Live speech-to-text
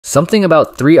Something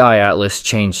about 3i Atlas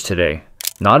changed today.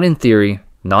 Not in theory,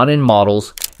 not in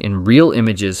models, in real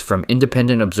images from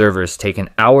independent observers taken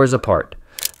hours apart.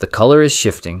 The color is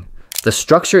shifting, the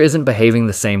structure isn't behaving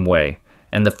the same way,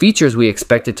 and the features we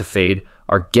expected to fade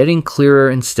are getting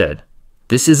clearer instead.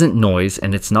 This isn't noise,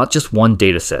 and it's not just one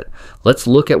dataset. Let's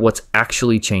look at what's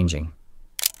actually changing.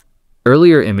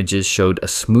 Earlier images showed a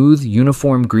smooth,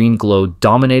 uniform green glow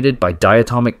dominated by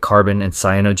diatomic carbon and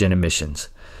cyanogen emissions.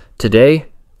 Today,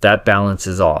 that balance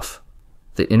is off.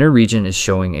 The inner region is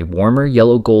showing a warmer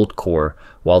yellow-gold core,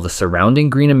 while the surrounding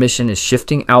green emission is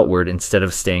shifting outward instead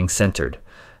of staying centered.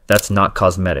 That's not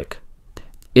cosmetic.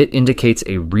 It indicates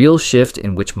a real shift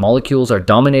in which molecules are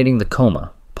dominating the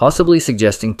coma, possibly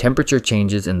suggesting temperature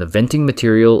changes in the venting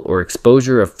material or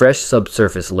exposure of fresh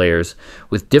subsurface layers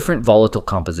with different volatile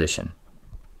composition.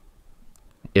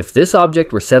 If this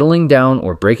object were settling down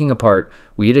or breaking apart,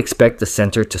 we'd expect the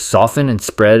center to soften and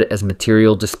spread as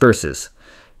material disperses.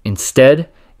 Instead,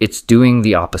 it's doing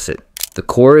the opposite. The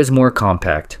core is more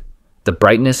compact, the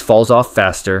brightness falls off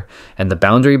faster, and the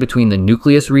boundary between the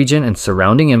nucleus region and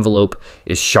surrounding envelope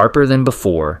is sharper than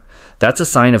before. That's a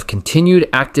sign of continued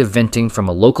active venting from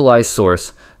a localized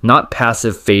source, not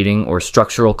passive fading or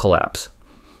structural collapse.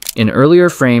 In earlier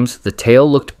frames, the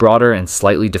tail looked broader and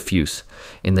slightly diffuse.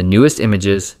 In the newest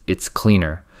images, it's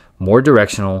cleaner, more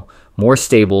directional, more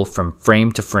stable from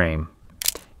frame to frame.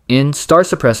 In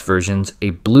star-suppressed versions, a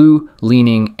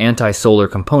blue-leaning anti-solar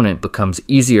component becomes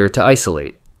easier to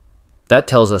isolate. That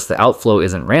tells us the outflow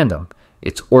isn't random,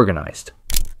 it's organized.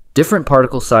 Different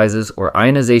particle sizes or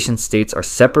ionization states are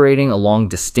separating along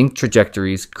distinct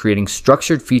trajectories, creating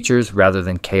structured features rather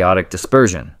than chaotic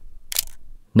dispersion.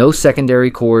 No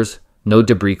secondary cores, no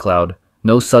debris cloud,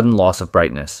 no sudden loss of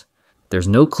brightness. There's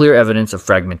no clear evidence of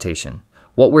fragmentation.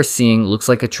 What we're seeing looks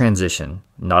like a transition,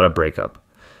 not a breakup.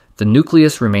 The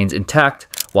nucleus remains intact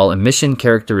while emission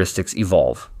characteristics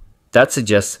evolve. That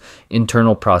suggests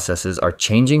internal processes are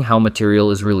changing how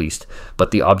material is released,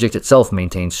 but the object itself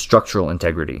maintains structural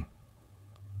integrity.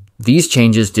 These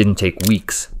changes didn't take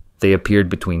weeks. They appeared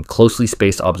between closely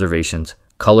spaced observations,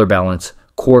 color balance,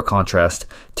 core contrast,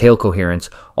 tail coherence,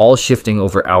 all shifting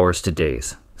over hours to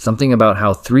days. Something about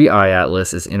how 3i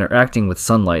Atlas is interacting with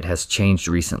sunlight has changed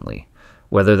recently.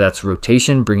 Whether that's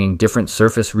rotation bringing different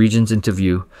surface regions into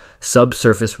view,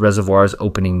 subsurface reservoirs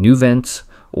opening new vents,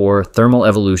 or thermal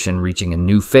evolution reaching a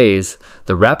new phase,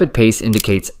 the rapid pace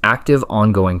indicates active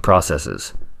ongoing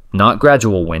processes, not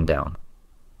gradual wind down.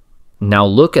 Now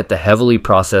look at the heavily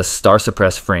processed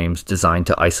star-suppressed frames designed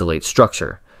to isolate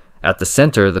structure. At the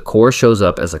center, the core shows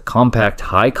up as a compact,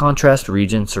 high-contrast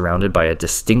region surrounded by a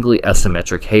distinctly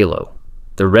asymmetric halo.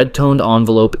 The red-toned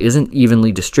envelope isn't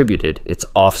evenly distributed, it's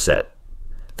offset.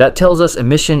 That tells us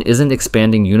emission isn't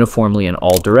expanding uniformly in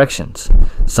all directions.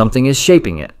 Something is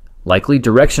shaping it, likely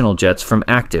directional jets from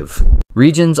active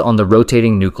regions on the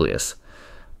rotating nucleus.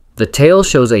 The tail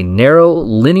shows a narrow,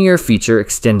 linear feature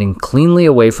extending cleanly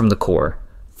away from the core.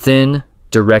 Thin,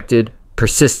 directed,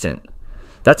 persistent.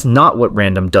 That's not what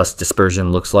random dust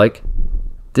dispersion looks like.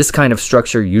 This kind of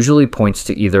structure usually points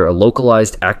to either a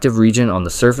localized active region on the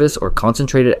surface or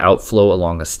concentrated outflow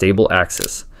along a stable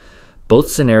axis. Both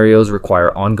scenarios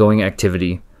require ongoing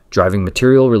activity, driving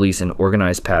material release in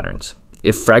organized patterns.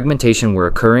 If fragmentation were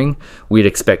occurring, we'd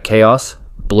expect chaos,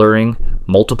 blurring,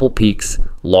 multiple peaks,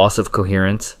 loss of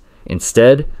coherence.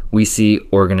 Instead, we see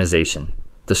organization.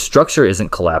 The structure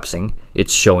isn't collapsing,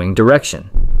 it's showing direction.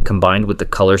 Combined with the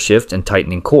color shift and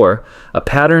tightening core, a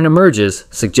pattern emerges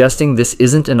suggesting this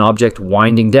isn't an object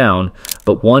winding down,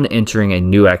 but one entering a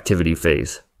new activity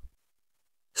phase.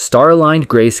 Star-aligned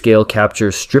grayscale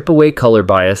captures strip-away color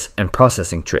bias and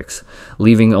processing tricks,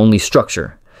 leaving only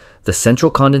structure. The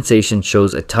central condensation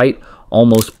shows a tight,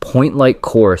 almost point-like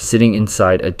core sitting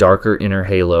inside a darker inner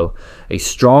halo, a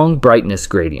strong brightness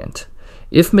gradient.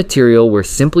 If material were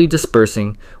simply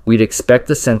dispersing, we'd expect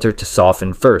the center to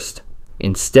soften first.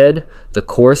 Instead, the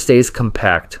core stays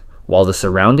compact, while the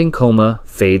surrounding coma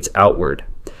fades outward.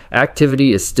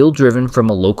 Activity is still driven from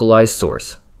a localized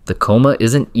source. The coma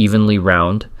isn't evenly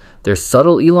round. There's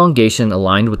subtle elongation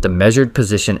aligned with the measured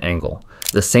position angle,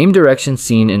 the same direction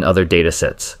seen in other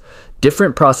datasets.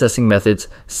 Different processing methods,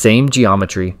 same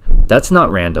geometry. That's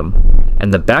not random.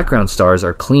 And the background stars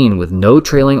are clean with no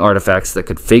trailing artifacts that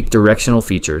could fake directional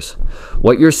features.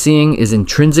 What you're seeing is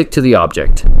intrinsic to the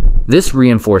object. This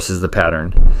reinforces the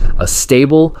pattern. A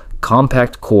stable,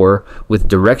 compact core with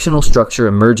directional structure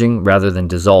emerging rather than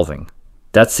dissolving.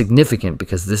 That's significant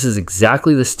because this is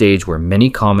exactly the stage where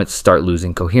many comets start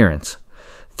losing coherence.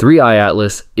 3i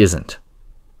Atlas isn't.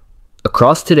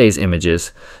 Across today's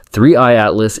images, 3i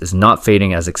Atlas is not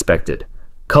fading as expected.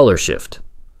 Color shift.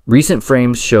 Recent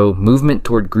frames show movement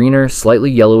toward greener,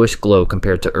 slightly yellowish glow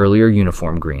compared to earlier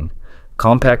uniform green.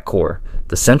 Compact core.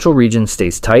 The central region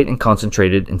stays tight and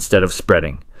concentrated instead of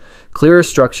spreading. Clearer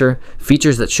structure.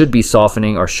 Features that should be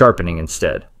softening are sharpening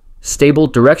instead. Stable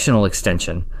directional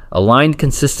extension. Aligned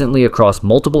consistently across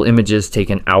multiple images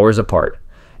taken hours apart.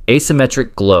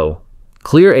 Asymmetric glow.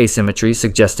 Clear asymmetry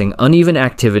suggesting uneven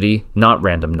activity, not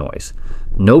random noise.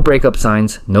 No breakup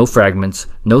signs, no fragments,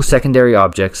 no secondary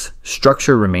objects.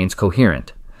 Structure remains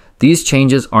coherent. These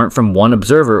changes aren't from one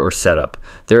observer or setup.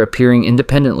 They're appearing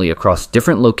independently across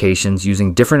different locations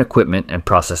using different equipment and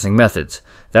processing methods.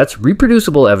 That's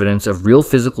reproducible evidence of real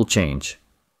physical change.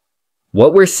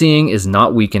 What we're seeing is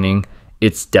not weakening,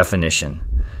 it's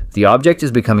definition. The object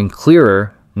is becoming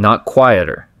clearer, not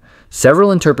quieter.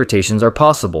 Several interpretations are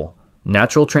possible.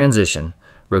 Natural transition,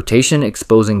 rotation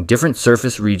exposing different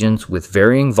surface regions with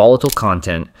varying volatile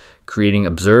content, creating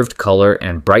observed color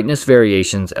and brightness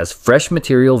variations as fresh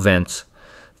material vents.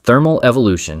 Thermal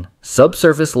evolution,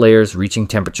 subsurface layers reaching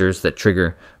temperatures that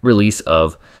trigger release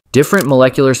of different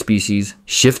molecular species,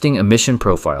 shifting emission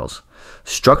profiles.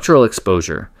 Structural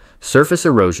exposure, surface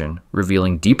erosion,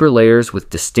 revealing deeper layers with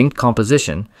distinct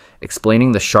composition,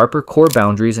 explaining the sharper core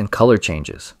boundaries and color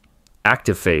changes.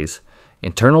 Active phase,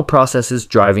 internal processes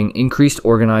driving increased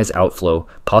organized outflow,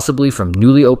 possibly from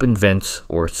newly opened vents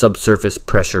or subsurface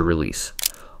pressure release.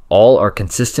 All are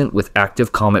consistent with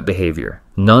active comet behavior.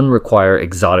 None require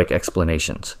exotic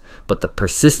explanations. But the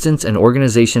persistence and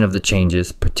organization of the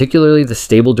changes, particularly the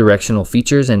stable directional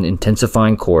features and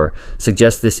intensifying core,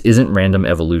 suggest this isn't random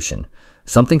evolution.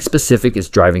 Something specific is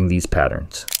driving these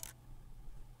patterns.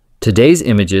 Today's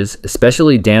images,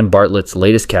 especially Dan Bartlett's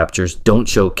latest captures, don't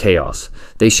show chaos.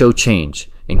 They show change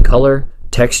in color,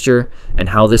 texture, and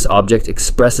how this object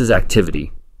expresses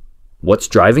activity. What's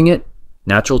driving it?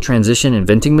 Natural transition in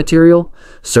venting material?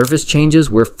 Surface changes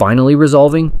we're finally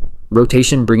resolving?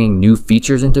 Rotation bringing new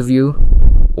features into view?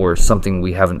 Or something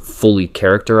we haven't fully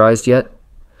characterized yet?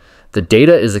 The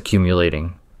data is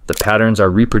accumulating. The patterns are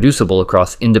reproducible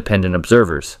across independent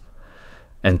observers.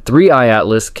 And 3i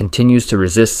Atlas continues to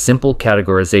resist simple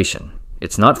categorization.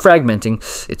 It's not fragmenting,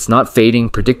 it's not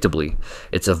fading predictably.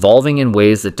 It's evolving in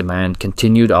ways that demand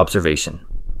continued observation.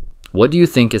 What do you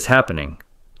think is happening?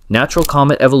 Natural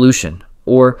comet evolution,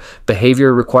 or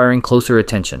behavior requiring closer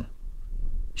attention?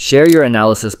 Share your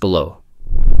analysis below.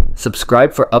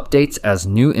 Subscribe for updates as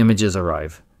new images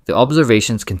arrive. The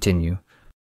observations continue.